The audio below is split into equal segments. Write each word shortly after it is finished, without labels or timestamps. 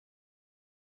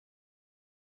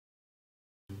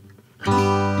About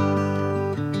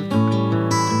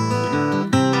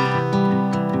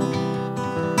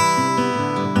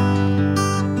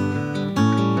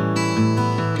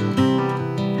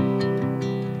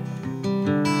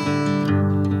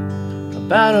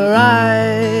her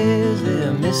eyes,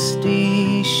 they're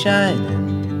misty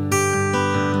shining.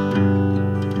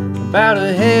 About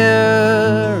her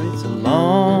hair, it's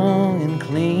long and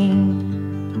clean.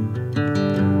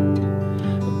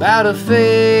 About her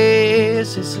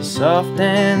face, it's so soft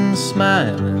and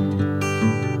smiling.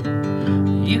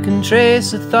 You can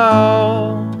trace her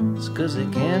thoughts, 'cause they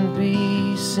can't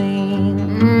be seen.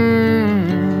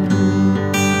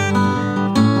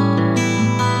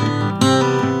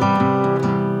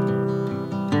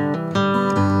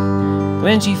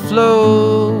 When she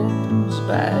flows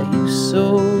by you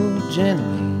so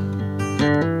gently,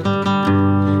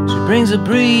 she brings a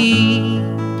breeze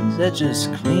that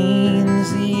just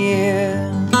cleans the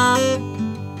air.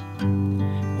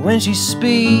 When she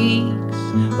speaks,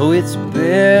 oh, it's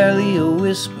barely a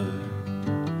whisper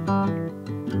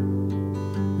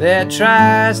that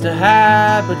tries to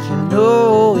hide, but you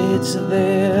know it's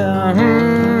there.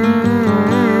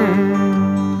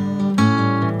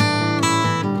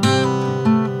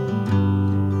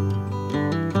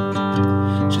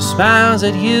 Smiles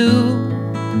at you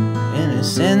and it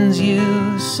sends you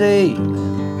sailing,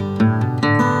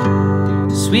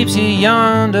 sweeps you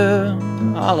yonder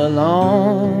all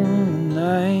alone the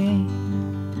night.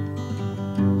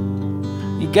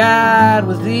 You guide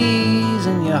with ease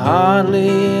and you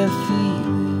hardly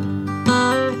feel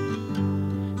it,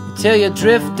 till you're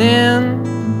drifting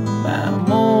by a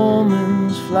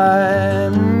moment's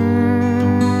flight.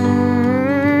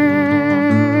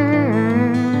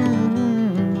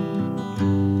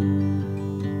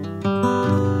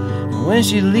 When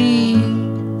she leaves,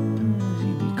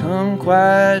 you become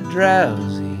quite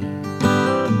drowsy.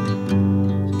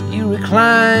 So you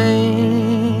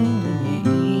recline in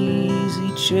your easy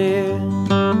chair,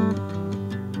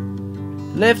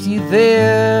 left you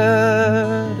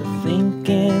there to think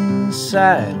in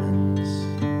silence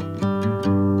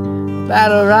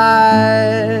about her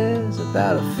eyes,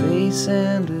 about her face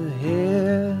and her